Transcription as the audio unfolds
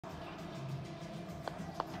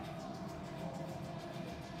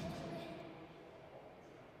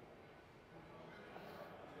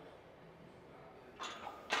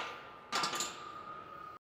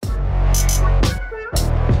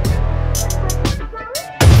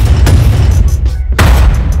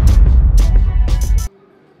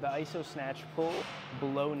iso snatch pull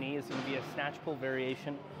below knee is going to be a snatch pull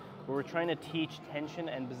variation where we're trying to teach tension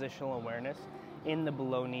and positional awareness in the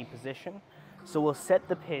below knee position. So we'll set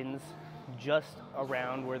the pins just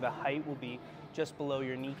around where the height will be just below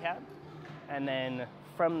your kneecap. And then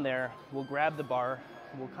from there, we'll grab the bar,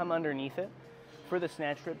 we'll come underneath it for the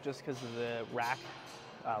snatch grip just because of the rack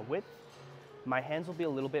width. My hands will be a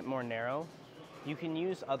little bit more narrow. You can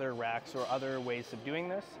use other racks or other ways of doing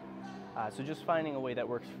this. So just finding a way that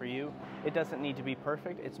works for you. It doesn't need to be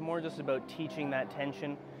perfect. It's more just about teaching that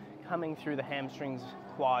tension coming through the hamstrings,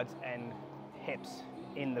 quads, and hips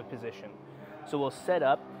in the position. So we'll set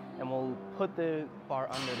up and we'll put the bar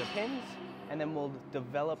under the pins, and then we'll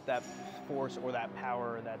develop that force or that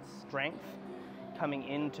power or that strength coming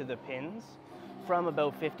into the pins from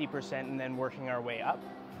about 50% and then working our way up.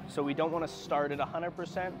 So we don't want to start at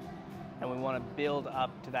 100%, and we want to build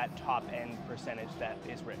up to that top end percentage that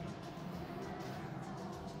is written.